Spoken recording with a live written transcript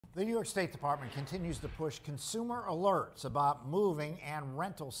The New York State Department continues to push consumer alerts about moving and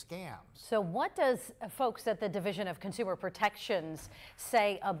rental scams. So what does folks at the Division of Consumer Protections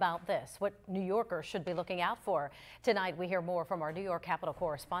say about this? What New Yorkers should be looking out for? Tonight, we hear more from our New York Capitol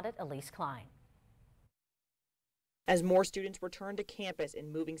correspondent, Elise Klein. As more students return to campus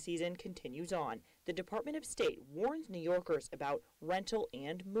and moving season continues on, the Department of State warns New Yorkers about rental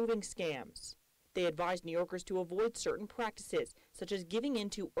and moving scams. They advise New Yorkers to avoid certain practices, such as giving in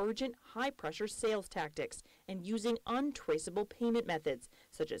to urgent, high-pressure sales tactics and using untraceable payment methods,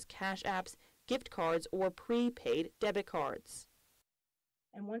 such as cash apps, gift cards, or prepaid debit cards.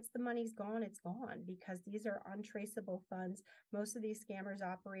 And once the money's gone, it's gone, because these are untraceable funds. Most of these scammers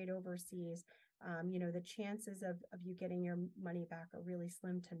operate overseas. The chances of you getting your money back are really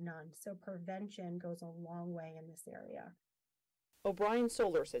slim to none. So prevention goes a long way in this area. O'Brien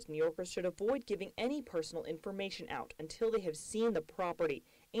Solar says New Yorkers should avoid giving any personal information out until they have seen the property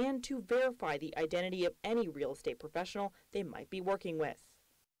and to verify the identity of any real estate professional they might be working with.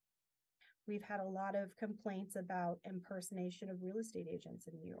 We've had a lot of complaints about impersonation of real estate agents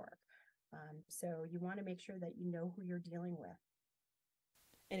in New York. So you want to make sure that you know who you're dealing with.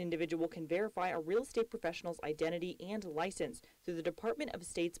 An individual can verify a real estate professional's identity and license through the Department of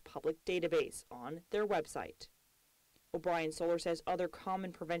State's public database on their website. O'Brien Solar says other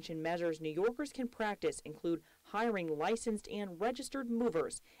common prevention measures New Yorkers can practice include hiring licensed and registered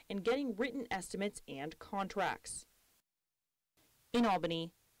movers and getting written estimates and contracts. In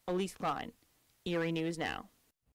Albany, Elise Klein, Erie News Now.